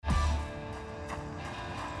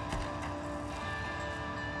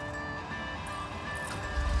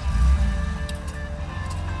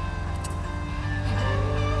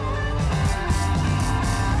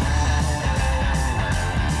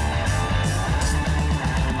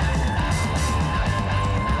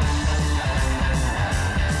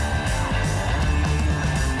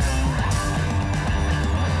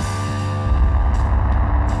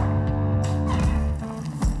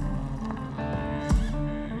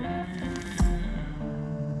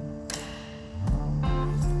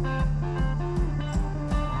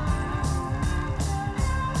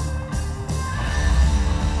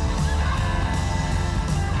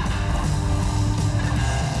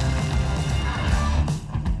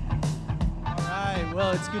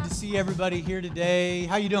Well, it's good to see everybody here today.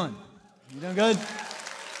 How you doing? You doing good?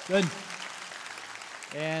 Good.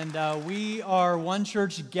 And we are one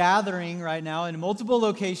church gathering right now in multiple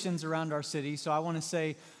locations around our city. So I want to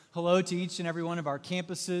say hello to each and every one of our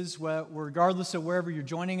campuses, regardless of wherever you're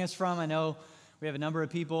joining us from. I know we have a number of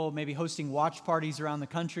people maybe hosting watch parties around the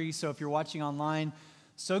country. So if you're watching online,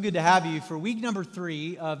 so good to have you for week number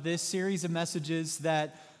 3 of this series of messages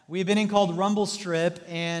that we've been in called Rumble Strip.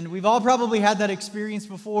 And we've all probably had that experience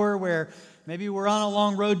before where maybe we're on a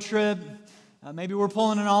long road trip. Maybe we're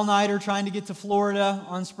pulling an all-nighter trying to get to Florida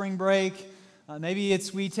on spring break. Maybe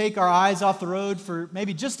we take our eyes off the road for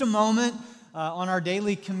maybe just a moment on our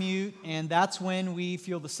daily commute, and that's when we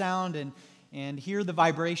feel the sound and hear the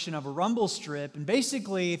vibration of a rumble strip. And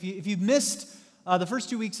basically, if you've missed the first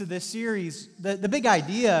 2 weeks of this series, the big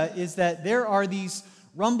idea is that there are these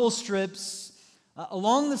rumble strips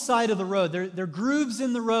along the side of the road. They're grooves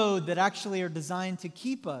in the road that actually are designed to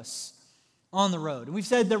keep us on the road. And we've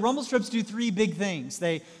said that rumble strips do 3 big things.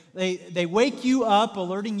 They wake you up,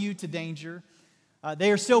 alerting you to danger.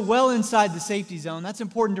 They are still well inside the safety zone. That's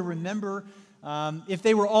important to remember. If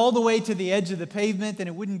they were all the way to the edge of the pavement, then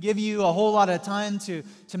it wouldn't give you a whole lot of time to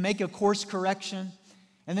make a course correction.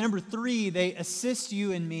 And then number 3, they assist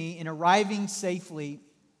you and me in arriving safely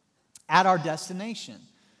at our destination.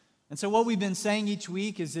 And so what we've been saying each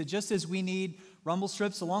week is that just as we need rumble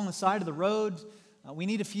strips along the side of the road, we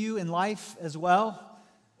need a few in life as well.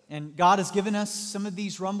 And God has given us some of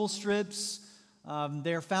these rumble strips.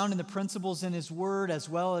 They're found in the principles in His Word as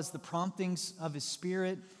well as the promptings of His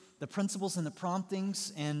Spirit, the principles and the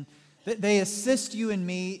promptings. And they assist you and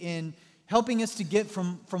me in helping us to get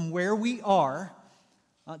from where we are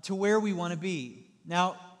to where we want to be.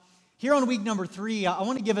 Now, here on week number 3, I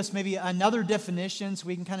want to give us maybe another definition so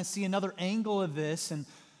we can kind of see another angle of this. And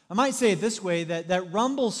I might say it this way, that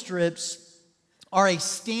rumble strips are a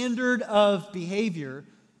standard of behavior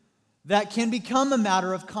that can become a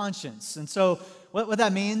matter of conscience. And so what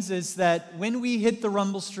that means is that when we hit the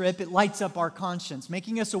rumble strip, it lights up our conscience,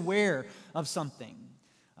 making us aware of something.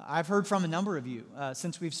 I've heard from a number of you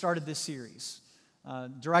since we've started this series.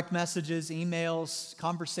 Direct messages, emails,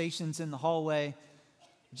 conversations in the hallway,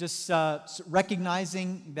 just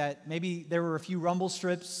recognizing that maybe there were a few rumble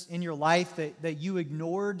strips in your life that you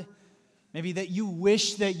ignored, maybe that you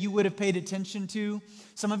wish that you would have paid attention to.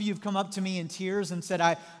 Some of you have come up to me in tears and said,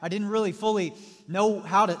 I didn't really fully know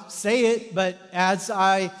how to say it, but as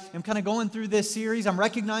I am kind of going through this series, I'm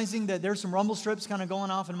recognizing that there's some rumble strips kind of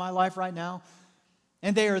going off in my life right now,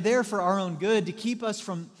 and they are there for our own good, to keep us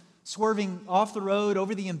from swerving off the road,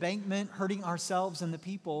 over the embankment, hurting ourselves and the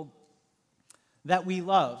people that we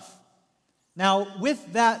love. Now,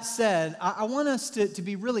 with that said, I want us to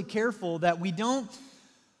be really careful that we don't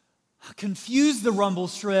confuse the rumble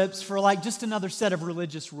strips for like just another set of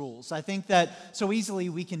religious rules. I think that so easily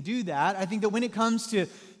we can do that. I think that when it comes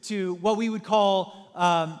to what we would call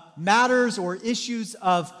matters or issues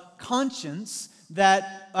of conscience,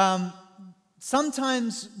 that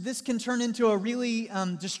sometimes this can turn into a really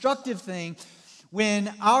destructive thing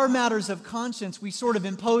when our matters of conscience we sort of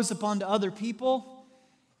impose upon to other people.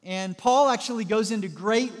 And Paul actually goes into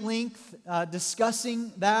great length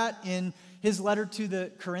discussing that in his letter to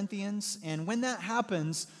the Corinthians. And when that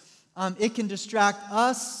happens, it can distract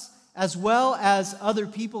us as well as other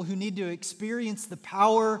people who need to experience the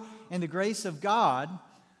power and the grace of God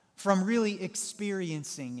from really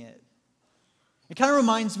experiencing it. It kind of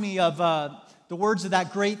reminds me of the words of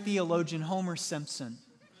that great theologian Homer Simpson,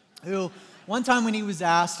 who one time when he was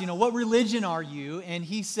asked, what religion are you? And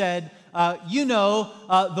he said,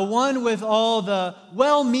 the one with all the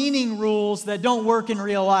well-meaning rules that don't work in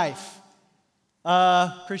real life.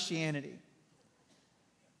 Christianity.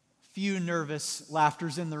 Few nervous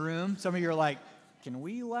laughters in the room. Some of you are like, can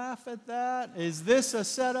we laugh at that? Is this a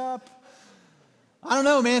setup? I don't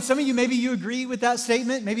know, man. Some of you, maybe you agree with that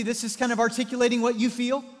statement. Maybe this is kind of articulating what you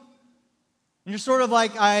feel. And you're sort of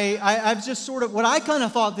like, I've just sort of, what I kind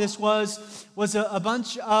of thought this was a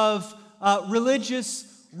bunch of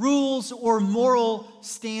religious rules or moral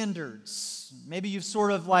standards. Maybe you've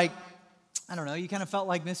sort of like, I don't know, you kind of felt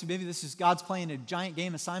like maybe this is God's playing a giant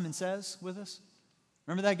game of Simon Says with us.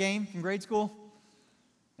 Remember that game from grade school?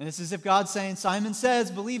 And it's as if God's saying, Simon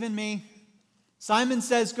Says, believe in me. Simon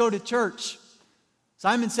Says, go to church.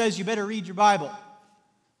 Simon Says, you better read your Bible.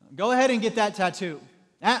 Go ahead and get that tattoo.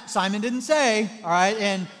 Simon didn't say, all right?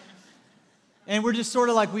 And we're just sort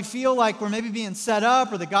of like, we feel like we're maybe being set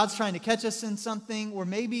up, or that God's trying to catch us in something, or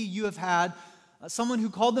maybe you have had someone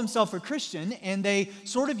who called themselves a Christian, and they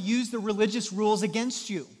sort of used the religious rules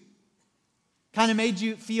against you. kind of made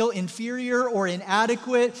you feel inferior or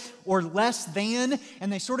inadequate or less than,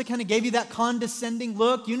 and they sort of kind of gave you that condescending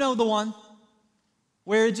look. You know the one,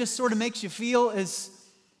 where it just sort of makes you feel as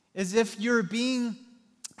if you're being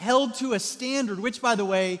held to a standard, which, by the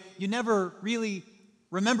way, you never really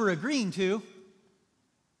remember agreeing to.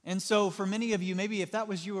 And so for many of you, maybe if that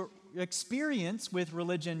was your experience with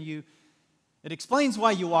religion, it explains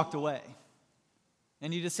why you walked away.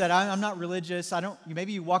 And you just said, I'm not religious.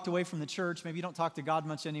 Maybe you walked away from the church. Maybe you don't talk to God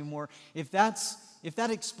much anymore. If that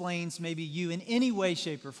explains maybe you in any way,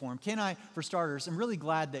 shape, or form, for starters, I'm really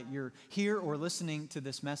glad that you're here or listening to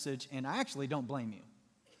this message, and I actually don't blame you.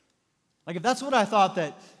 Like, if that's what I thought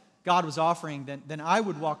that God was offering, then I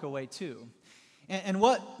would walk away too. And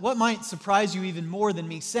what might surprise you even more than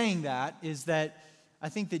me saying that is that I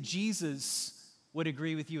think that Jesus would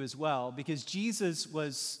agree with you as well, because Jesus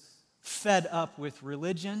was fed up with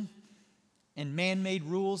religion and man-made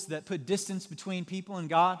rules that put distance between people and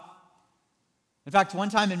God. In fact, one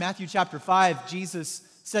time in Matthew chapter 5, Jesus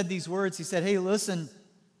said these words. He said, hey, listen,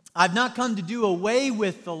 I've not come to do away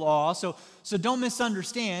with the law, so don't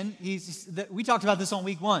misunderstand. We talked about this on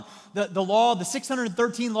week 1. The law, the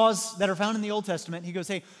 613 laws that are found in the Old Testament, he goes,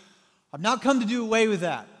 hey, I've not come to do away with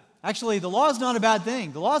that. Actually, the law is not a bad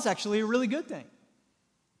thing. The law is actually a really good thing.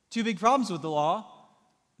 Two big problems with the law.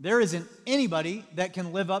 There isn't anybody that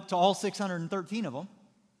can live up to all 613 of them.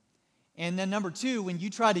 And then number 2, when you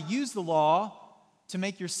try to use the law to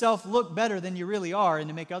make yourself look better than you really are and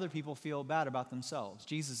to make other people feel bad about themselves,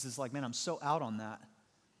 Jesus is like, man, I'm so out on that.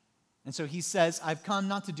 And so he says, I've come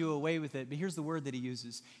not to do away with it, but here's the word that he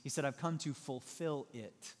uses. He said, I've come to fulfill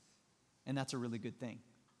it. And that's a really good thing.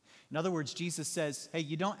 In other words, Jesus says, hey,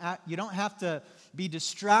 you don't have to be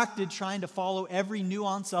distracted trying to follow every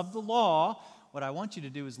nuance of the law. What I want you to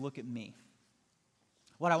do is look at me.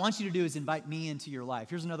 What I want you to do is invite me into your life.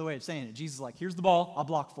 Here's another way of saying it. Jesus is like, here's the ball, I'll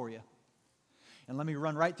block for you. And let me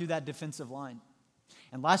run right through that defensive line.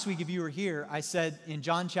 And last week, if you were here, I said in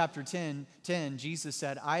John chapter 10, Jesus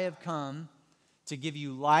said, I have come to give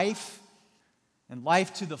you life and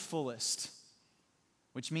life to the fullest,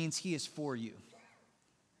 which means he is for you.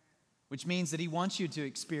 Which means that he wants you to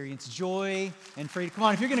experience joy and freedom. Come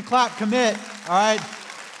on, if you're going to clap, commit, all right?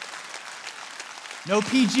 No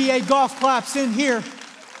PGA golf claps in here.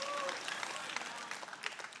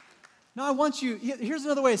 No, I want you, here's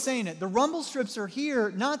another way of saying it. The rumble strips are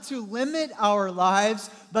here not to limit our lives,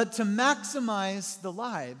 but to maximize the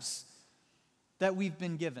lives that we've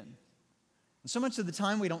been given. And so much of the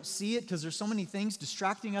time we don't see it because there's so many things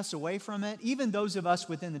distracting us away from it, even those of us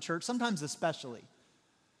within the church, sometimes especially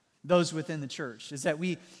those within the church, is that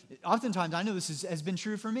oftentimes, I know this has been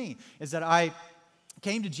true for me, is that I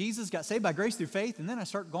came to Jesus, got saved by grace through faith, and then I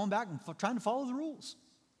start going back and trying to follow the rules.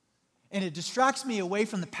 And it distracts me away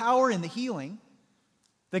from the power and the healing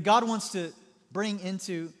that God wants to bring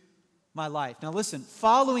into my life. Now listen,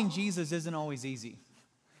 following Jesus isn't always easy,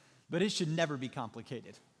 but it should never be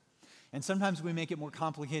complicated. And sometimes we make it more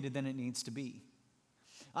complicated than it needs to be.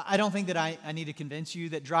 I don't think that I need to convince you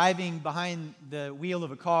that driving behind the wheel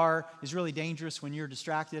of a car is really dangerous when you're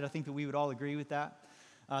distracted. I think that we would all agree with that.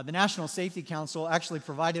 The National Safety Council actually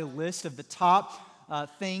provided a list of the top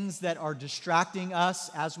things that are distracting us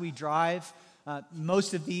as we drive.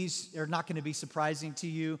 Most of these are not going to be surprising to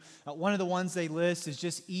you. One of the ones they list is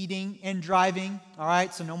just eating and driving. All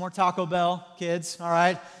right, so no more Taco Bell, kids. All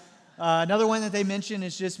right. Another one that they mention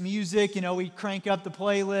is just music. You know, we crank up the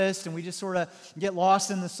playlist and we just sort of get lost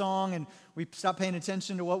in the song and we stop paying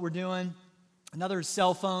attention to what we're doing. Another is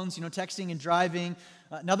cell phones, texting and driving.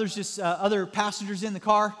 Another is just other passengers in the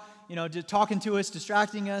car, just talking to us,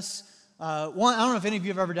 distracting us. I don't know if any of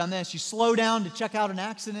you have ever done this. You slow down to check out an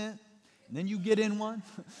accident, and then you get in one.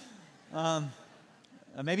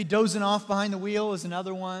 Maybe dozing off behind the wheel is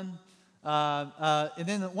another one. And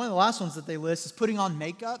then one of the last ones that they list is putting on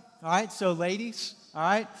makeup. All right, so ladies, all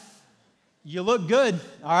right, you look good.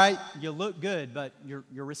 All right, you look good, but you're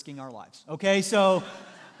risking our lives. Okay, so,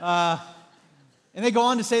 and they go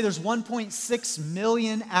on to say there's 1.6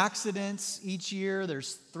 million accidents each year.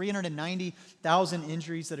 There's 390,000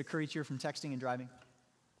 injuries that occur each year from texting and driving.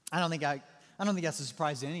 I don't think that's a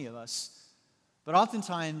surprise to any of us. But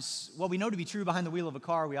oftentimes, what we know to be true behind the wheel of a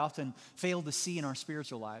car, we often fail to see in our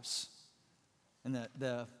spiritual lives. And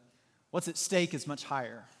the what's at stake is much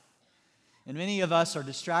higher. And many of us are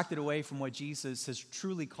distracted away from what Jesus has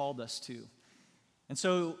truly called us to. And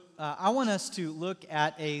so I want us to look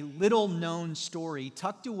at a little-known story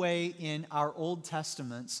tucked away in our Old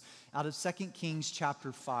Testaments out of 2 Kings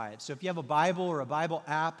chapter 5. So if you have a Bible or a Bible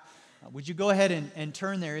app, would you go ahead and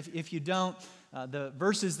turn there? If you don't, the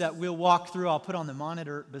verses that we'll walk through, I'll put on the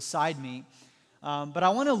monitor beside me. But I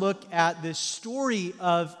want to look at this story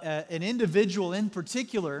of an individual in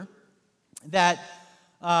particular that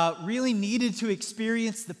really needed to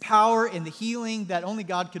experience the power and the healing that only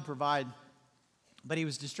God could provide, but he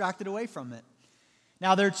was distracted away from it.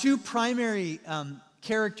 Now, there are two primary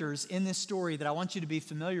characters in this story that I want you to be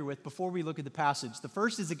familiar with before we look at the passage. The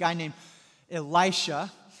first is a guy named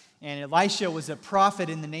Elisha, and Elisha was a prophet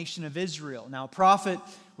in the nation of Israel. Now, a prophet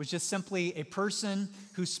was just simply a person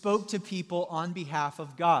who spoke to people on behalf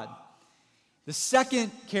of God. The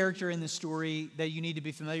second character in the story that you need to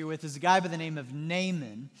be familiar with is a guy by the name of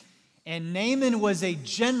Naaman. And Naaman was a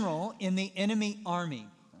general in the enemy army,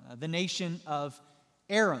 the nation of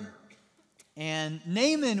Aram. And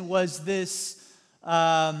Naaman was this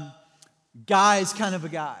guy's kind of a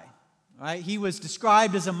guy, right? He was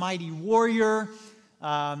described as a mighty warrior.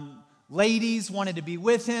 Ladies wanted to be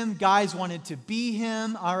with him. Guys wanted to be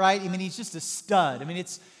him, all right? I mean, he's just a stud. I mean,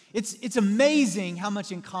 it's amazing how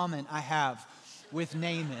much in common I have with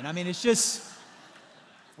Naaman. I mean, it's just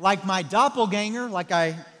like my doppelganger, like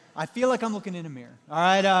I feel like I'm looking in a mirror, all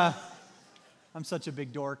right? I'm such a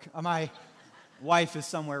big dork. My wife is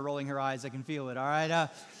somewhere rolling her eyes. I can feel it, all right?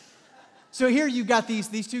 So here you've got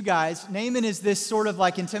these two guys. Naaman is this sort of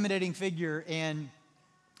like intimidating figure, and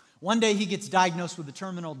one day he gets diagnosed with a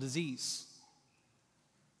terminal disease.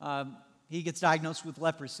 He gets diagnosed with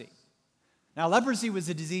leprosy. Now, leprosy was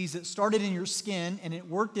a disease that started in your skin, and it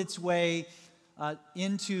worked its way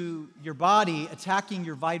into your body, attacking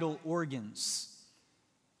your vital organs.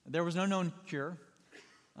 There was no known cure.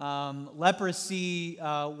 Leprosy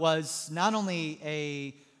was not only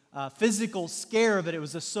a physical scare, but it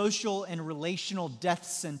was a social and relational death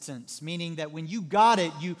sentence, meaning that when you got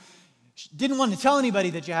it, you didn't want to tell anybody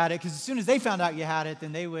that you had it, because as soon as they found out you had it,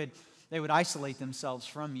 then they would isolate themselves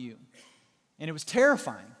from you. And it was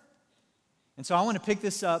terrifying. And so I want to pick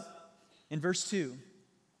this up in verse 2.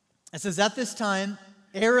 It says, "At this time,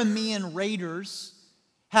 Aramean raiders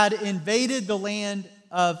had invaded the land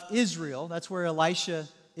of Israel." That's where Elisha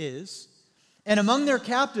is. "And among their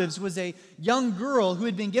captives was a young girl who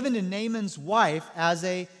had been given to Naaman's wife as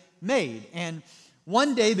a maid. And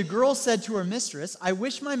one day the girl said to her mistress, 'I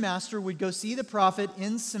wish my master would go see the prophet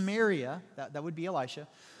in Samaria,'" that would be Elisha,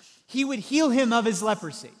 "'he would heal him of his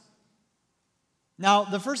leprosy.'" Now,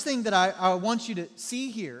 the first thing that I want you to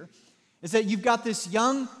see here is that you've got this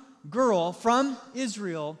young girl from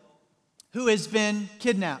Israel who has been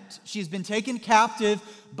kidnapped. She's been taken captive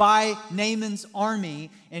by Naaman's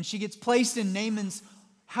army, and she gets placed in Naaman's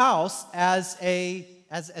house as a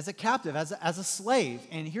captive, as a slave.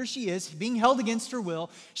 And here she is, being held against her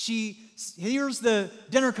will. She hears the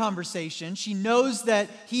dinner conversation. She knows that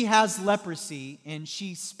he has leprosy, and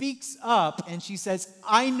she speaks up, and she says,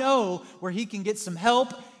 "I know where he can get some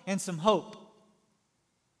help and some hope."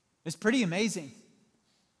 It's pretty amazing.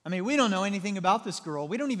 I mean, we don't know anything about this girl.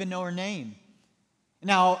 We don't even know her name.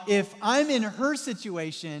 Now, if I'm in her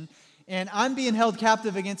situation and I'm being held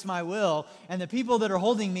captive against my will, and the people that are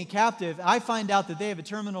holding me captive, I find out that they have a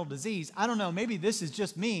terminal disease, I don't know, maybe this is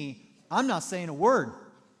just me. I'm not saying a word.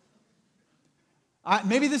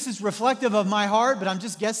 Maybe this is reflective of my heart, but I'm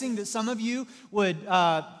just guessing that some of you would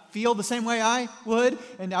feel the same way I would,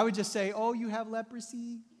 and I would just say, "Oh, you have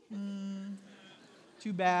leprosy?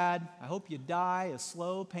 Too bad. I hope you die a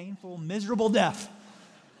slow, painful, miserable death."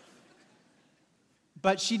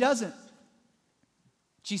 But she doesn't.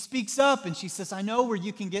 She speaks up and she says, "I know where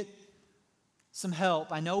you can get some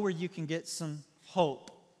help. I know where you can get some hope."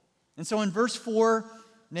 And so in verse 4,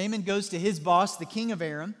 Naaman goes to his boss, the king of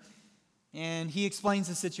Aram, and he explains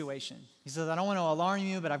the situation. He says, "I don't want to alarm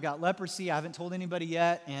you, but I've got leprosy. I haven't told anybody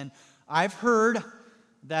yet, and I've heard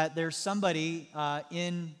that there's somebody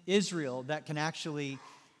in Israel that can actually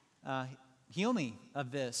heal me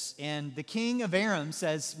of this." And the king of Aram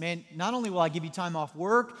says, "Man, not only will I give you time off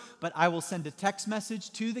work, but I will send a text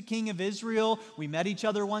message to the king of Israel. We met each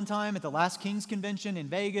other one time at the last King's Convention in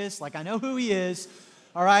Vegas. Like, I know who he is.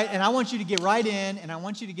 All right, and I want you to get right in, and I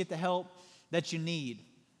want you to get the help that you need."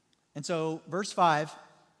 And so, verse 5,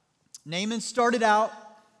 Naaman started out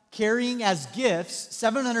carrying as gifts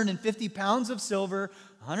 750 pounds of silver,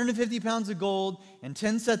 150 pounds of gold, and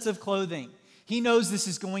 10 sets of clothing. He knows this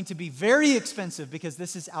is going to be very expensive because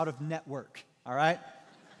this is out of network, all right?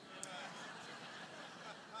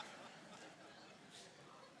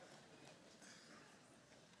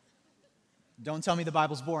 Don't tell me the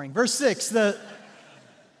Bible's boring. Verse 6, the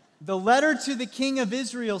letter to the king of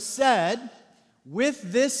Israel said, "With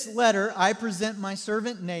this letter I present my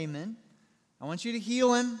servant Naaman. I want you to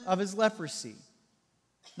heal him of his leprosy."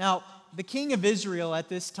 Now, the king of Israel at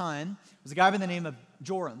this time was a guy by the name of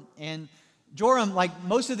Joram. And Joram, like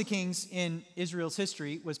most of the kings in Israel's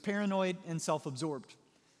history, was paranoid and self-absorbed,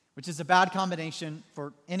 which is a bad combination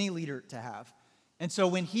for any leader to have. And so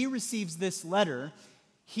when he receives this letter,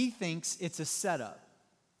 he thinks it's a setup.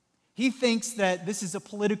 He thinks that this is a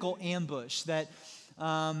political ambush, that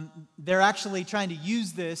they're actually trying to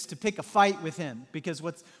use this to pick a fight with him. Because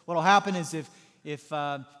what'll happen is if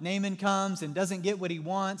Naaman comes and doesn't get what he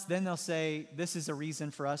wants, then they'll say, this is a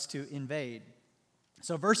reason for us to invade.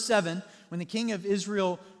 So verse 7, when the king of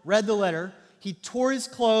Israel read the letter, he tore his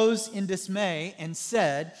clothes in dismay and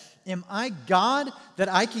said, "Am I God that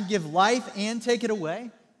I can give life and take it away?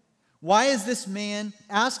 Why is this man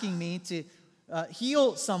asking me to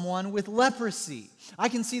heal someone with leprosy?" I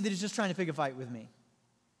can see that he's just trying to pick a fight with me.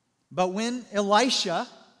 But when Elisha,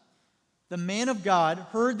 the man of God,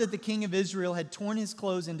 heard that the king of Israel had torn his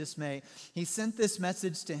clothes in dismay, he sent this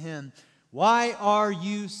message to him: "Why are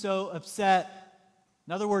you so upset?"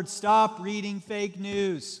 In other words, stop reading fake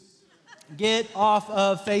news. Get off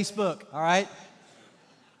of Facebook, all right?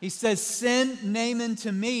 He says, "Send Naaman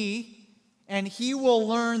to me, and he will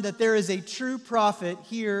learn that there is a true prophet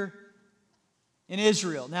here in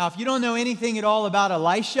Israel." Now, if you don't know anything at all about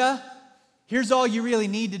Elisha, here's all you really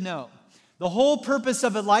need to know. The whole purpose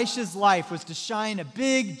of Elisha's life was to shine a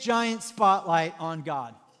big, giant spotlight on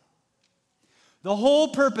God. The whole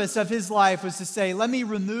purpose of his life was to say, let me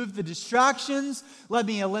remove the distractions, let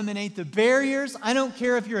me eliminate the barriers. I don't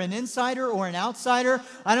care if you're an insider or an outsider.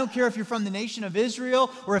 I don't care if you're from the nation of Israel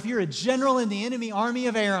or if you're a general in the enemy army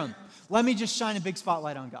of Aram. Let me just shine a big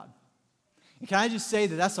spotlight on God. And can I just say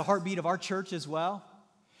that that's the heartbeat of our church as well?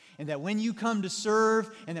 And that when you come to serve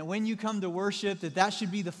and that when you come to worship, that should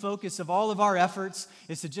be the focus of all of our efforts,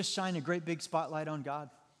 is to just shine a great big spotlight on God.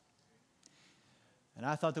 And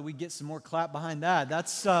I thought that we'd get some more clap behind that.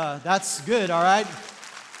 That's good, all right?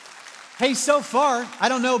 Hey, so far, I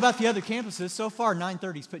don't know about the other campuses. So far,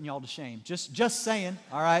 930's putting y'all to shame. Just saying,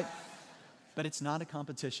 all right? But it's not a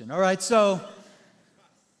competition. All right, so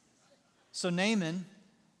Naaman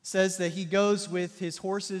says that he goes with his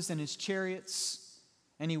horses and his chariots,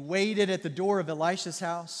 and he waited at the door of Elisha's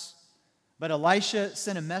house. But Elisha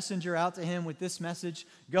sent a messenger out to him with this message: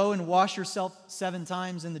 "Go and wash yourself 7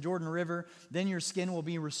 times in the Jordan River, then your skin will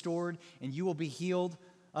be restored, and you will be healed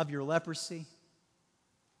of your leprosy."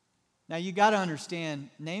 Now you got to understand,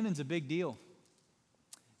 Naaman's a big deal.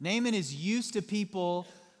 Naaman is used to people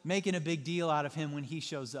making a big deal out of him when he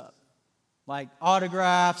shows up. Like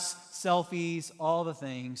autographs, selfies, all the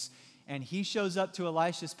things. And he shows up to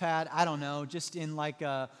Elisha's pad, I don't know, just in like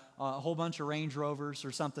a whole bunch of Range Rovers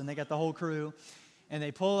or something. They got the whole crew. And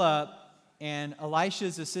they pull up, and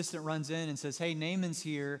Elisha's assistant runs in and says, "Hey, Naaman's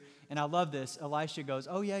here." And I love this. Elisha goes,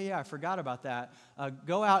 "Oh, yeah, I forgot about that.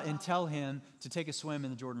 Go out and tell him to take a swim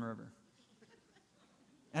in the Jordan River."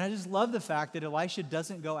 And I just love the fact that Elisha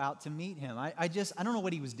doesn't go out to meet him. I don't know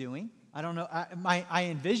what he was doing. I don't know. I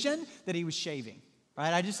envision that he was shaving,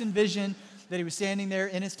 right? I just envision that he was standing there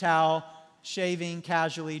in his towel, shaving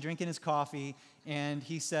casually, drinking his coffee, and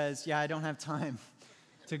he says, "Yeah, I don't have time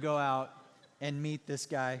to go out and meet this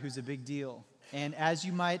guy who's a big deal." And as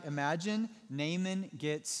you might imagine, Naaman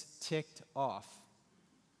gets ticked off.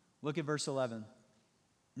 Look at verse 11.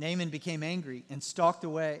 Naaman became angry and stalked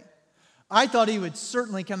away. "I thought he would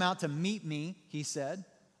certainly come out to meet me," he said.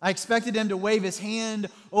 "I expected him to wave his hand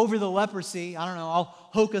over the leprosy, I don't know, all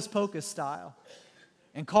hocus pocus style,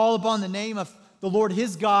 and call upon the name of the Lord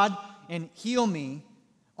his God and heal me.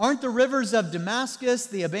 Aren't the rivers of Damascus,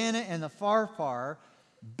 the Abana, and the Pharpar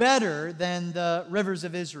better than the rivers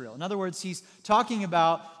of Israel?" In other words, he's talking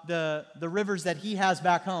about the rivers that he has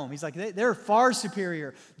back home. He's like, they're far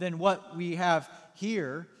superior than what we have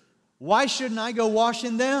here. Why shouldn't I go wash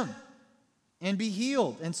in them and be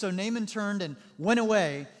healed? And so Naaman turned and went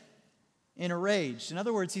away in a rage. In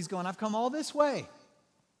other words, he's going, I've come all this way,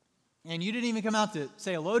 and you didn't even come out to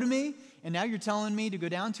say hello to me, and now you're telling me to go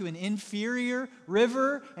down to an inferior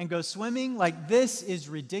river and go swimming? Like, this is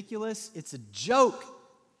ridiculous. It's a joke.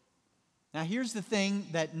 Now, here's the thing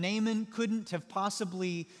that Naaman couldn't have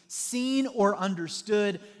possibly seen or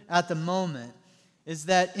understood at the moment, is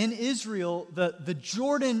that in Israel, the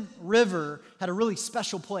Jordan River had a really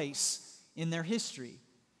special place in their history.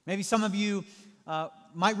 Maybe some of you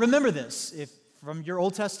might remember this from your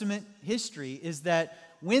Old Testament history, is that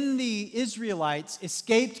when the Israelites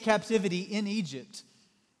escaped captivity in Egypt,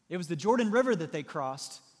 it was the Jordan River that they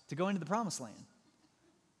crossed to go into the Promised Land.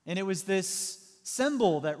 And it was this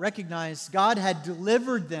symbol that recognized God had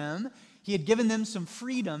delivered them. He had given them some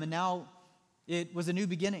freedom, and now it was a new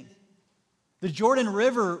beginning. The Jordan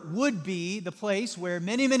River would be the place where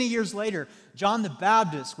many, many years later, John the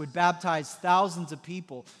Baptist would baptize thousands of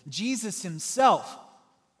people. Jesus himself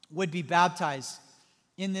would be baptized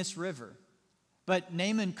in this river. But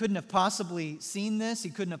Naaman couldn't have possibly seen this. He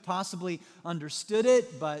couldn't have possibly understood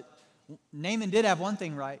it. But Naaman did have one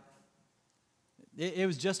thing right. It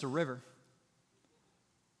was just a river.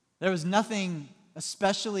 There was nothing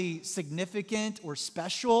especially significant or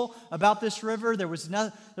special about this river. There was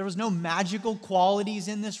no magical qualities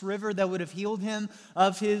in this river that would have healed him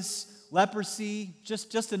of his leprosy.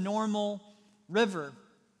 Just a normal river.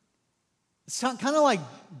 It's kind of like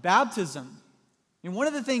baptism. And one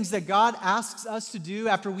of the things that God asks us to do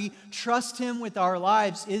after we trust Him with our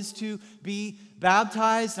lives is to be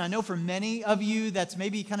baptized. And I know for many of you that's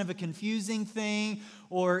maybe kind of a confusing thing,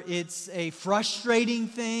 or it's a frustrating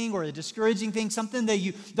thing, or a discouraging thing, something that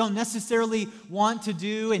you don't necessarily want to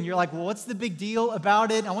do. And you're like, well, what's the big deal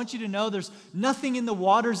about it? I want you to know there's nothing in the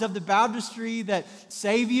waters of the baptistry that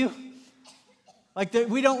save you. Like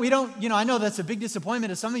we don't, I know that's a big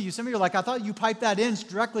disappointment to some of you. Some of you are like, I thought you piped that in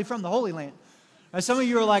directly from the Holy Land. Some of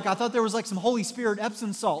you are like, I thought there was like some Holy Spirit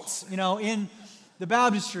Epsom salts, in the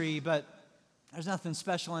baptistry, but there's nothing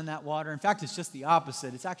special in that water. In fact, it's just the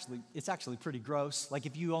opposite. It's actually pretty gross. Like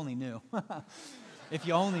if you only knew. If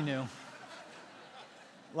you only knew.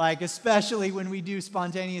 Like especially when we do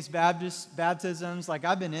spontaneous baptisms, like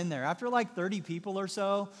I've been in there. After like 30 people or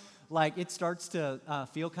so, like it starts to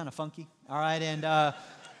feel kind of funky, all right? And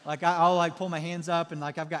like I'll like pull my hands up and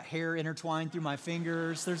like I've got hair intertwined through my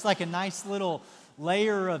fingers. There's like a nice little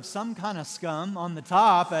layer of some kind of scum on the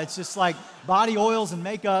top. It's just like body oils and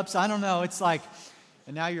makeups. I don't know. It's like,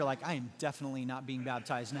 and now you're like, I am definitely not being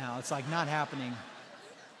baptized now. It's like not happening.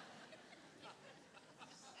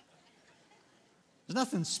 There's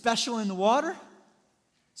nothing special in the water.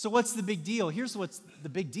 So what's the big deal? Here's what's the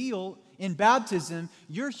big deal. In baptism,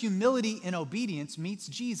 your humility and obedience meets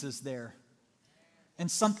Jesus there.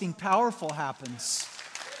 And something powerful happens.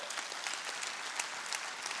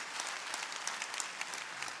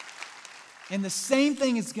 And the same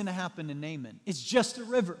thing is going to happen to Naaman. It's just a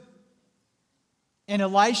river. And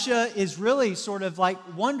Elisha is really sort of like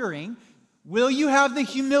wondering, will you have the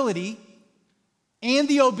humility and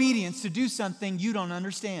the obedience to do something you don't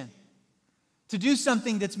understand? To do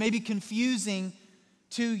something that's maybe confusing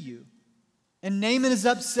to you. And Naaman is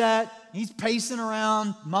upset. He's pacing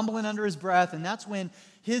around, mumbling under his breath, and that's when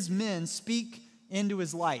his men speak into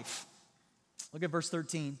his life. Look at verse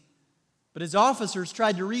 13. But his officers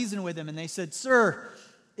tried to reason with him, and they said, Sir,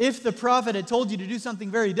 if the prophet had told you to do something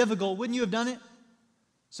very difficult, wouldn't you have done it?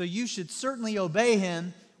 So you should certainly obey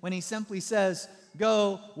him when he simply says,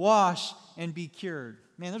 Go, wash, and be cured.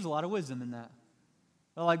 Man, there's a lot of wisdom in that.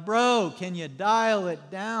 They're like, bro, can you dial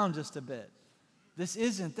it down just a bit? This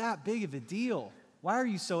isn't that big of a deal. Why are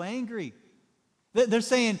you so angry? They're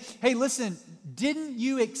saying, hey, listen, didn't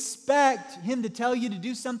you expect him to tell you to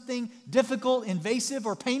do something difficult, invasive,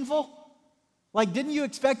 or painful? Like, didn't you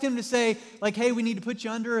expect him to say, like, hey, we need to put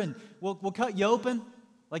you under and we'll cut you open?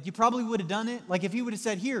 Like, you probably would have done it. Like, if he would have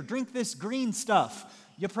said, here, drink this green stuff,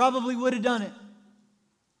 you probably would have done it.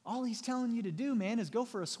 All he's telling you to do, man, is go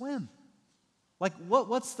for a swim. Like,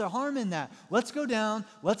 what's the harm in that? Let's go down,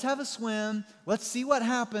 let's have a swim, let's see what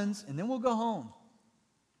happens, and then we'll go home.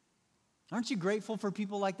 Aren't you grateful for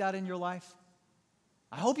people like that in your life?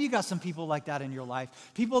 I hope you got some people like that in your life.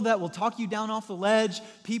 People that will talk you down off the ledge,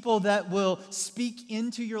 people that will speak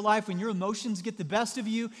into your life when your emotions get the best of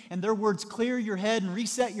you, and their words clear your head and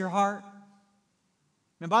reset your heart.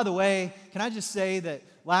 And by the way, can I just say that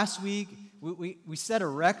last week, we set a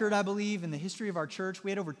record, I believe, in the history of our church. We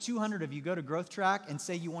had over 200 of you go to Growth Track and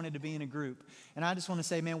say you wanted to be in a group. And I just want to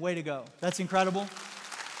say, man, way to go. That's incredible.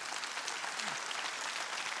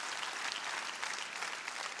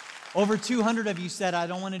 Over 200 of you said, I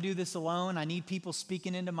don't want to do this alone. I need people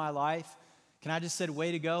speaking into my life. Can I just say,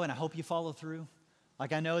 way to go, and I hope you follow through.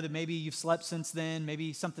 Like, I know that maybe you've slept since then.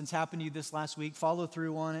 Maybe something's happened to you this last week. Follow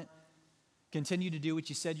through on it. Continue to do what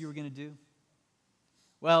you said you were going to do.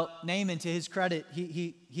 Well, Naaman, to his credit,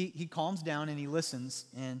 he calms down and he listens,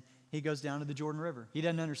 and he goes down to the Jordan River. He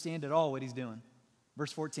doesn't understand at all what he's doing.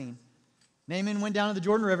 Verse 14. Naaman went down to the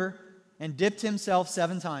Jordan River and dipped himself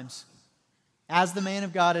 7 times, as the man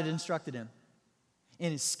of God had instructed him.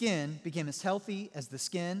 And his skin became as healthy as the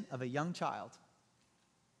skin of a young child,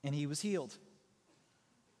 and he was healed.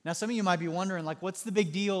 Now, some of you might be wondering, like, what's the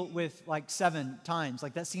big deal with, like, 7 times?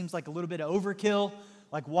 Like, that seems like a little bit of overkill.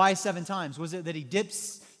 Like, why 7 times? Was it that he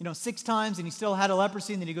dips, 6 times and he still had a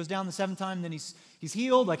leprosy, and then he goes down the 7th time and then he's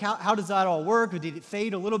healed? Like, how does that all work? Or did it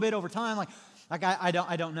fade a little bit over time? Like I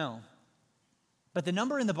don't know. But the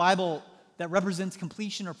number in the Bible that represents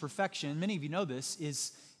completion or perfection, many of you know this,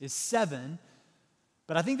 is 7.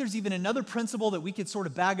 But I think there's even another principle that we could sort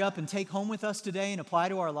of bag up and take home with us today and apply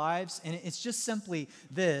to our lives. And it's just simply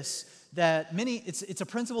this, that it's a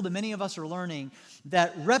principle that many of us are learning,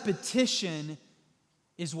 that repetition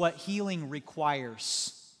is what healing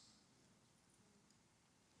requires.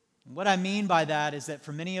 What I mean by that is that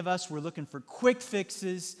for many of us, we're looking for quick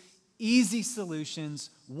fixes, easy solutions,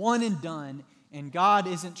 one and done, and God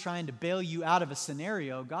isn't trying to bail you out of a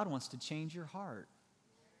scenario. God wants to change your heart.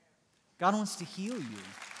 God wants to heal you.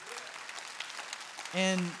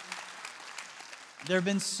 And there have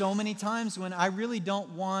been so many times when I really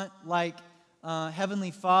don't want, like,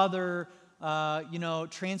 Heavenly Father,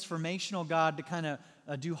 transformational God to kind of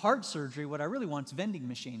do heart surgery. What I really want is vending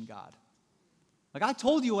machine God. Like, I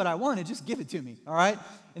told you what I wanted, just give it to me, all right?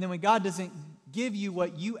 And then when God doesn't give you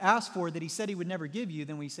what you asked for that He said He would never give you,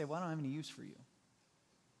 then we say, well, I don't have any use for you.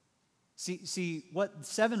 See, what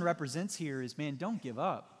 7 represents here is, man, don't give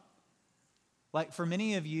up. Like, for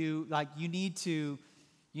many of you, like, you need to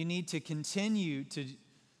continue to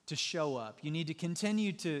show up. You need to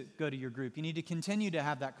continue to go to your group. You need to continue to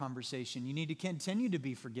have that conversation. You need to continue to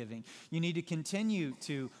be forgiving. You need to continue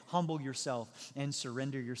to humble yourself and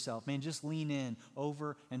surrender yourself. Man, just lean in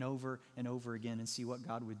over and over and over again and see what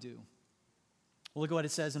God would do. Well, look at what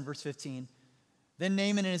it says in verse 15. Then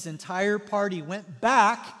Naaman and his entire party went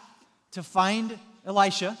back to find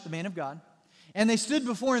Elisha, the man of God. And they stood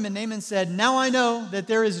before him, and Naaman said, "Now I know that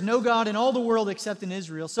there is no God in all the world except in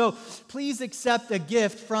Israel. So please accept a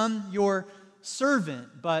gift from your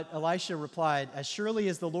servant." But Elisha replied, "As surely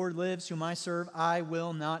as the Lord lives, whom I serve, I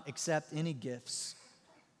will not accept any gifts."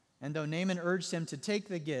 And though Naaman urged him to take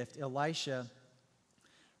the gift, Elisha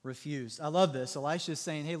refused. I love this. Elisha is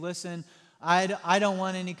saying, hey, listen, I don't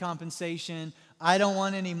want any compensation. I don't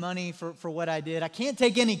want any money for what I did. I can't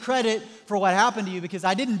take any credit for what happened to you because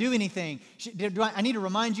I didn't do anything. I need to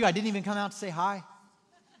remind you, I didn't even come out to say hi.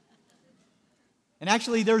 And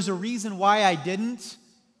actually, there's a reason why I didn't.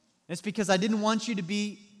 It's because I didn't want you to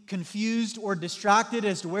be confused or distracted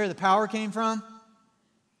as to where the power came from.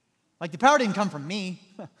 Like, the power didn't come from me.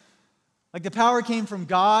 Like, the power came from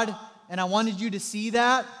God, and I wanted you to see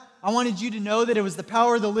that. I wanted you to know that it was the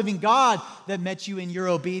power of the living God that met you in your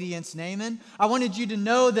obedience, Naaman. I wanted you to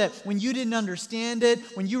know that when you didn't understand it,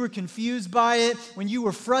 when you were confused by it, when you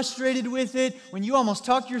were frustrated with it, when you almost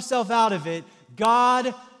talked yourself out of it,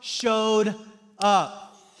 God showed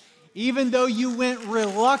up. Even though you went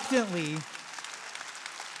reluctantly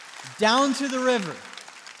down to the river.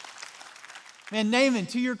 Man, Naaman,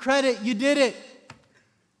 to your credit, you did it.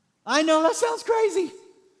 I know that sounds crazy.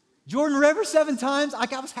 Jordan River 7 times,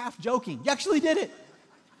 like, I was half joking. You actually did it.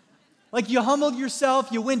 Like, you humbled yourself,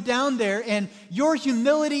 you went down there, and your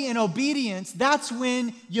humility and obedience, that's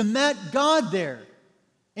when you met God there.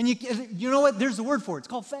 And you know what? There's a word for it. It's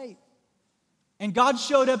called faith. And God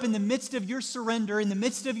showed up in the midst of your surrender, in the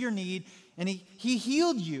midst of your need, and He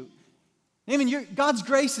healed you. I mean, God's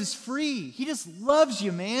grace is free. He just loves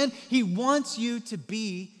you, man. He wants you to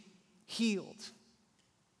be healed.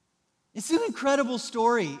 It's an incredible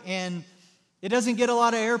story, and it doesn't get a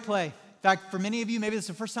lot of airplay. In fact, for many of you, maybe it's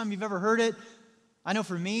the first time you've ever heard it. I know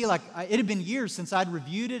for me, it had been years since I'd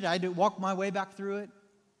reviewed it. I had to walk my way back through it.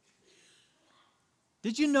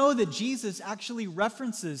 Did you know that Jesus actually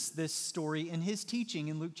references this story in His teaching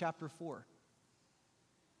in Luke chapter 4?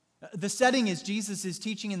 The setting is Jesus is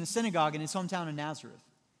teaching in the synagogue in His hometown of Nazareth.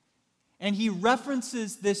 And He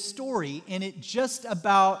references this story, and it just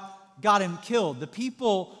about got Him killed. The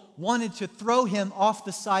people wanted to throw Him off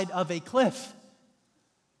the side of a cliff.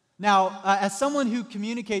 Now, as someone who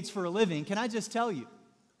communicates for a living, can I just tell you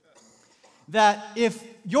that if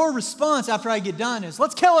your response after I get done is,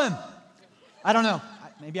 let's kill him, I don't know.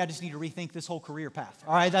 Maybe I just need to rethink this whole career path.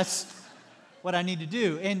 All right, that's what I need to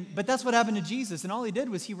do. But that's what happened to Jesus. And all He did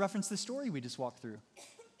was He referenced the story we just walked through.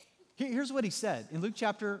 Here's what He said. In Luke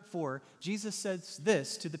chapter 4, Jesus says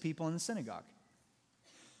this to the people in the synagogue.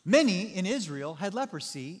 Many in Israel had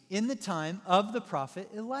leprosy in the time of the prophet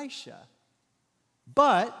Elisha.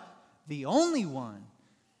 But the only one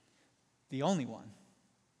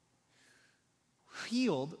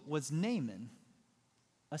healed was Naaman,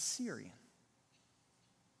 a Syrian.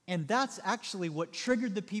 And that's actually what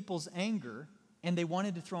triggered the people's anger, and they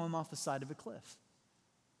wanted to throw him off the side of a cliff.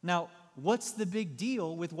 Now, what's the big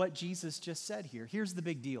deal with what Jesus just said here? Here's the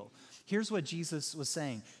big deal. Here's what Jesus was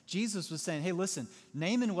saying. Jesus was saying, hey, listen,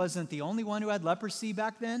 Naaman wasn't the only one who had leprosy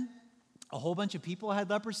back then. A whole bunch of people had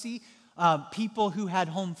leprosy. People who had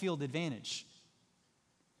home field advantage.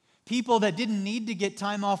 People that didn't need to get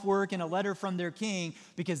time off work and a letter from their king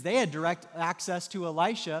because they had direct access to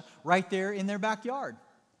Elisha right there in their backyard.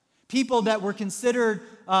 People that were considered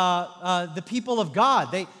the people of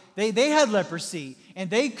God. They had leprosy, and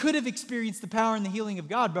they could have experienced the power and the healing of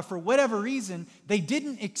God, but for whatever reason, they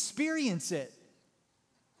didn't experience it.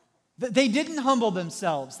 They didn't humble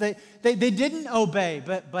themselves. They didn't obey,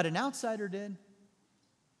 but an outsider did.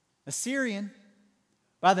 A Syrian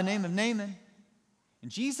by the name of Naaman. And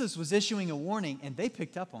Jesus was issuing a warning, and they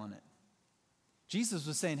picked up on it. Jesus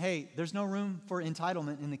was saying, hey, there's no room for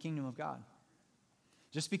entitlement in the kingdom of God.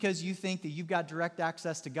 Just because you think that you've got direct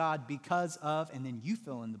access to God because of, and then you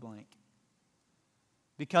fill in the blank.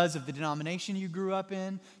 Because of the denomination you grew up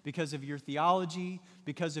in, because of your theology,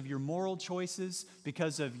 because of your moral choices,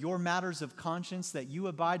 because of your matters of conscience that you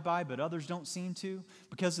abide by but others don't seem to,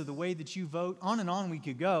 because of the way that you vote, on and on we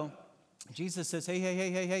could go. Jesus says,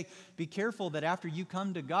 hey, be careful that after you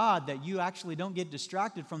come to God that you actually don't get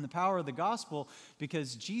distracted from the power of the gospel,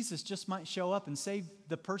 because Jesus just might show up and save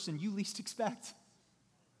the person you least expect.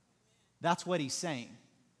 That's what he's saying.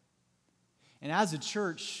 And as a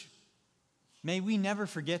church, may we never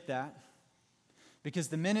forget that, because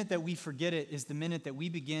the minute that we forget it is the minute that we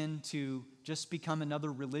begin to just become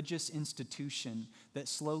another religious institution that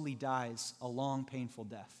slowly dies a long, painful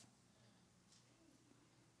death.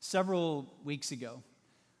 Several weeks ago,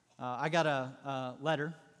 I got a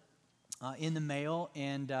letter in the mail,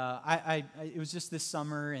 and it was just this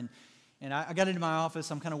summer, and I got into my office.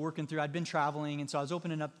 I'm kind of working through. I'd been traveling, and so I was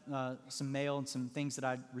opening up some mail and some things that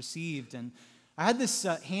I'd received, and I had this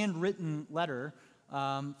handwritten letter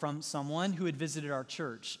from someone who had visited our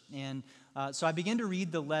church, and so I began to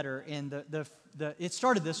read the letter, and it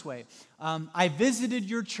started this way: I visited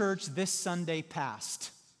your church this Sunday past.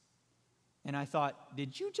 And I thought,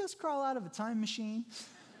 did you just crawl out of a time machine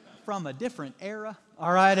from a different era?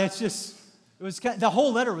 All right, the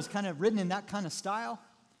whole letter was kind of written in that kind of style.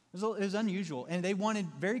 It was unusual. And they wanted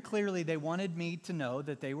me to know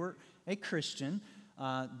that they were a Christian,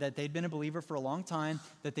 that they'd been a believer for a long time,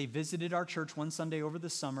 that they visited our church one Sunday over the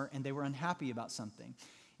summer, and they were unhappy about something.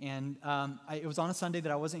 And it was on a Sunday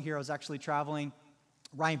that I wasn't here. I was actually traveling.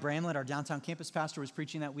 Ryan Bramlett, our downtown campus pastor, was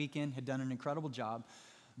preaching that weekend, had done an incredible job.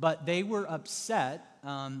 But they were upset,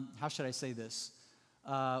 how should I say this,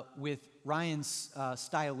 with Ryan's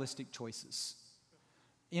stylistic choices.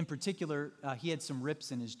 In particular, he had some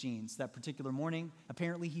rips in his jeans. That particular morning,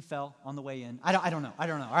 apparently he fell on the way in. I don't know.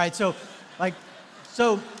 All right, so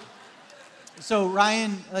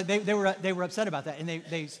Ryan, they were upset about that, and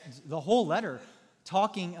the whole letter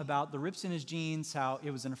talking about the rips in his jeans, how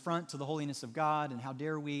it was an affront to the holiness of God, and how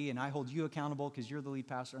dare we, and I hold you accountable because you're the lead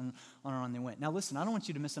pastor, and on they went. Now listen, I don't want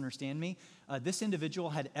you to misunderstand me. This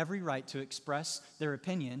individual had every right to express their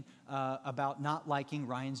opinion about not liking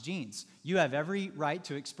Ryan's jeans. You have every right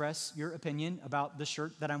to express your opinion about the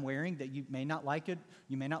shirt that I'm wearing, that you may not like it,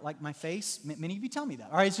 you may not like my face. Many of you tell me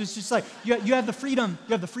that. All right, so it's just like you have the freedom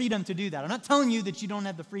to do that. I'm not telling you that you don't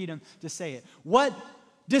have the freedom to say it. What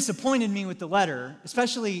disappointed me with the letter,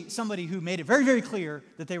 especially somebody who made it very, very clear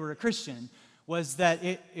that they were a Christian, was that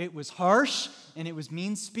it was harsh and it was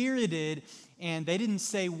mean-spirited, and they didn't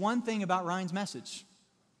say one thing about Ryan's message.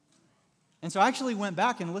 And so I actually went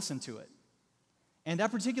back and listened to it. And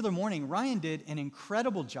that particular morning, Ryan did an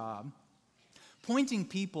incredible job pointing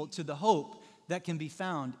people to the hope that can be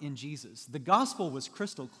found in Jesus. The gospel was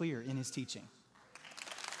crystal clear in his teaching.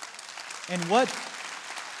 And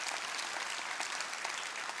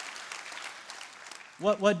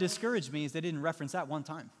What discouraged me is they didn't reference that one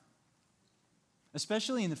time.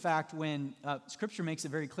 Especially in the fact when Scripture makes it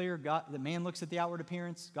very clear that man looks at the outward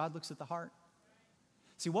appearance, God looks at the heart.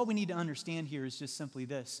 See, what we need to understand here is just simply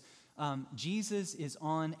this. Jesus is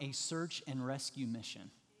on a search and rescue mission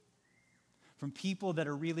from people that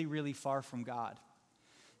are really, really far from God.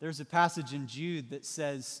 There's a passage in Jude that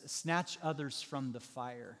says, snatch others from the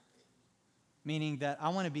fire. Meaning that I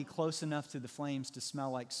want to be close enough to the flames to smell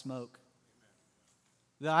like smoke.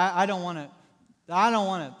 I don't want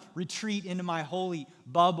to retreat into my holy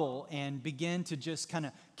bubble and begin to just kind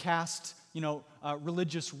of cast,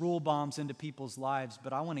 religious rule bombs into people's lives.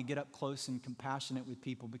 But I want to get up close and compassionate with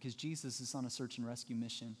people because Jesus is on a search and rescue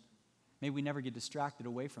mission. May we never get distracted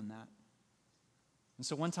away from that. And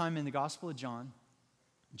so one time in the Gospel of John,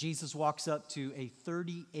 Jesus walks up to a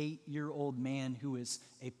 38-year-old man who is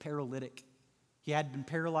a paralytic. He had been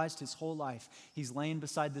paralyzed his whole life. He's laying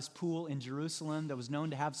beside this pool in Jerusalem that was known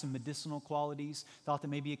to have some medicinal qualities, thought that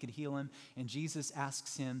maybe it could heal him. And Jesus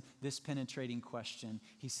asks him this penetrating question.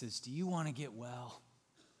 He says, do you want to get well?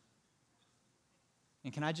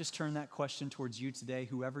 And can I just turn that question towards you today,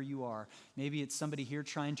 whoever you are? Maybe it's somebody here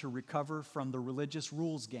trying to recover from the religious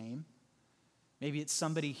rules game. Maybe it's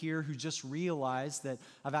somebody here who just realized that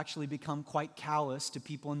I've actually become quite callous to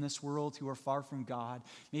people in this world who are far from God.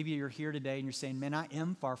 Maybe you're here today and you're saying, man, I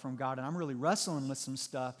am far from God and I'm really wrestling with some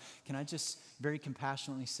stuff. Can I just very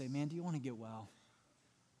compassionately say, man, do you want to get well?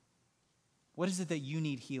 What is it that you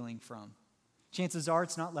need healing from? Chances are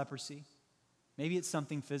it's not leprosy. Maybe it's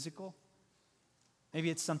something physical. Maybe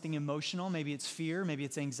it's something emotional. Maybe it's fear. Maybe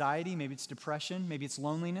it's anxiety. Maybe it's depression. Maybe it's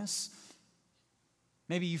loneliness.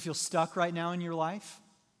 Maybe you feel stuck right now in your life.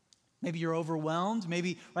 Maybe you're overwhelmed.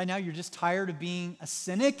 Maybe right now you're just tired of being a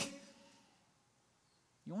cynic.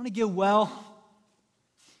 You want to get well?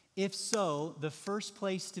 If so, the first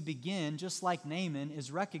place to begin, just like Naaman,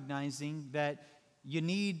 is recognizing that you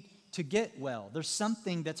need to get well. There's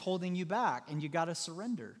something that's holding you back, and you got to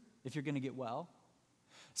surrender if you're going to get well.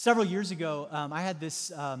 Several years ago, I had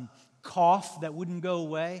this cough that wouldn't go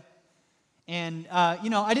away. And,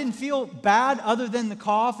 I didn't feel bad other than the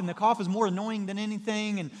cough, and the cough was more annoying than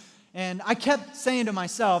anything. And I kept saying to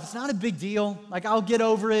myself, it's not a big deal. Like, I'll get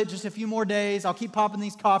over it, just a few more days. I'll keep popping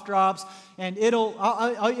these cough drops, and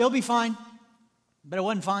it'll be fine. But it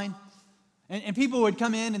wasn't fine. And people would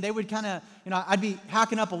come in, and they would kind of, I'd be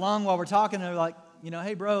hacking up a lung while we're talking, and they're like,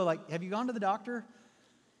 hey, bro, like, have you gone to the doctor?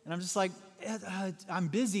 And I'm just like, I'm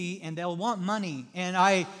busy, and they'll want money. And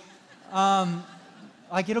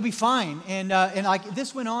it'll be fine. And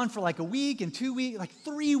this went on for like a week and 2 weeks, like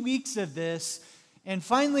 3 weeks of this. And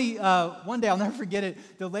finally, one day, I'll never forget it,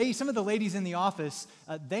 some of the ladies in the office,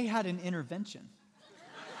 they had an intervention.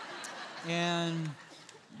 And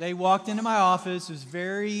they walked into my office. It was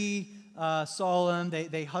very solemn.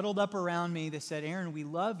 They huddled up around me. They said, Aaron, we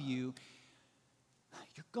love you.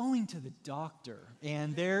 You're going to the doctor,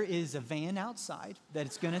 and there is a van outside that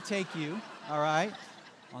it's going to take you, all right?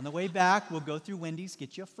 On the way back, we'll go through Wendy's,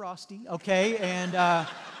 get you a Frosty, okay? And I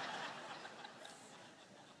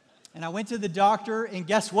went to the doctor, and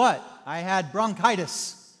guess what? I had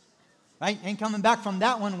bronchitis, right? Ain't coming back from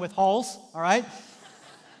that one with Halls, all right?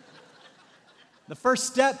 The first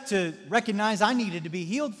step to recognize I needed to be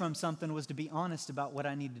healed from something was to be honest about what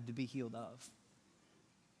I needed to be healed of.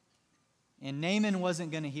 And Naaman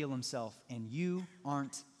wasn't going to heal himself, and you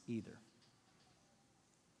aren't either.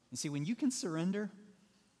 And see, when you can surrender,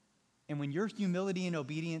 and when your humility and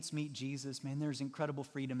obedience meet Jesus, man, there's incredible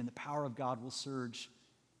freedom, and the power of God will surge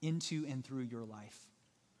into and through your life.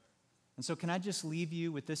 And so can I just leave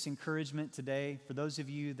you with this encouragement today, for those of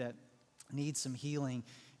you that need some healing,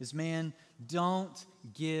 is, man, don't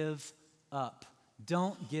give up.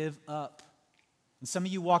 Don't give up. And some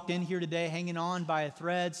of you walked in here today hanging on by a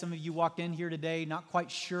thread. Some of you walked in here today not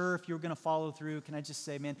quite sure if you're going to follow through. Can I just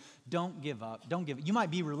say, man, don't give up. Don't give up. You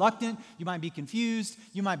might be reluctant. You might be confused.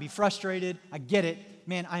 You might be frustrated. I get it.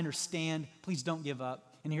 Man, I understand. Please don't give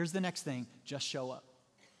up. And here's the next thing. Just show up.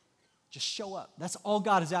 Just show up. That's all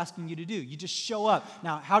God is asking you to do. You just show up.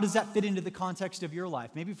 Now, how does that fit into the context of your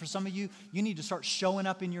life? Maybe for some of you, you need to start showing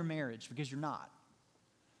up in your marriage because you're not.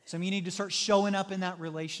 Some of you need to start showing up in that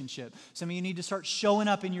relationship. Some of you need to start showing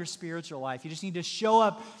up in your spiritual life. You just need to show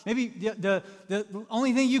up. Maybe the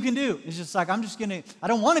only thing you can do is just like, I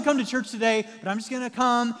don't want to come to church today, but I'm just going to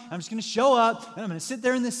come. I'm just going to show up, and I'm going to sit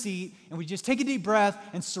there in the seat, and we just take a deep breath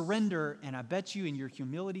and surrender. And I bet you in your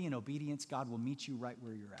humility and obedience, God will meet you right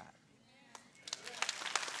where you're at.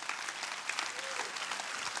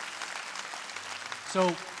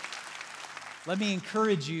 So let me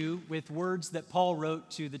encourage you with words that Paul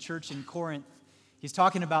wrote to the church in Corinth. He's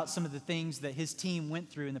talking about some of the things that his team went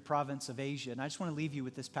through in the province of Asia. And I just want to leave you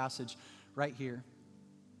with this passage right here.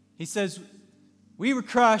 He says, we were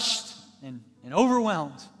crushed and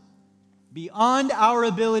overwhelmed beyond our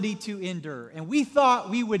ability to endure. And we thought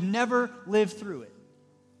we would never live through it.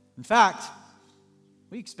 In fact,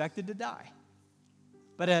 we expected to die.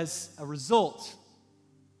 But as a result,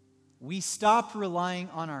 we stopped relying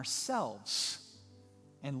on ourselves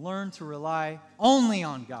and learned to rely only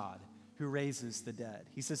on God who raises the dead.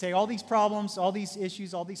 He says, hey, all these problems, all these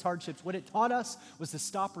issues, all these hardships, what it taught us was to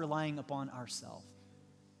stop relying upon ourselves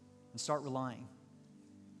and start relying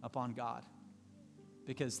upon God.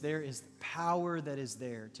 Because there is power that is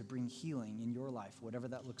there to bring healing in your life, whatever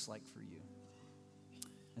that looks like for you.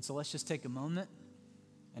 And so let's just take a moment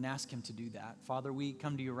and ask him to do that. Father, we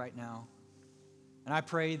come to you right now. And I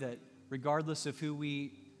pray that regardless of who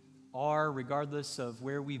we are, regardless of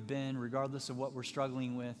where we've been, regardless of what we're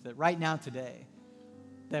struggling with, that right now today,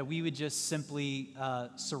 that we would just simply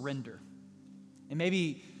surrender. And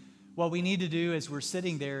maybe What we need to do as we're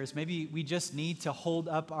sitting there is maybe we just need to hold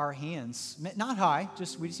up our hands. Not high,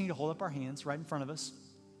 we just need to hold up our hands right in front of us,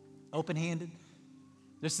 open-handed.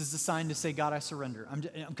 This is a sign to say, God, I surrender.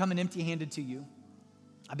 I'm coming empty-handed to you.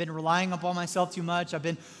 I've been relying upon myself too much. I've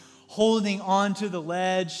been holding on to the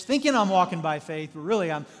ledge, thinking I'm walking by faith, but really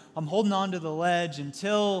I'm holding on to the ledge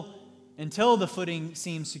until the footing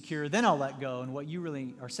seems secure. Then I'll let go. And what you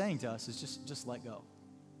really are saying to us is just let go.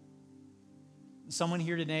 Someone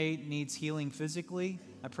here today needs healing physically.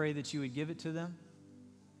 I pray that you would give it to them.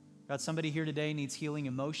 God, somebody here today needs healing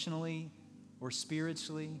emotionally or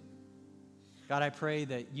spiritually. God, I pray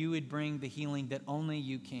that you would bring the healing that only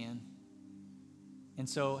you can. And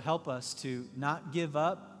so help us to not give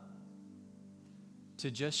up,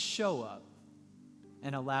 to just show up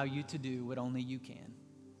and allow you to do what only you can.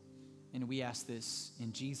 And we ask this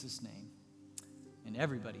in Jesus' name. And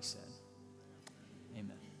everybody said,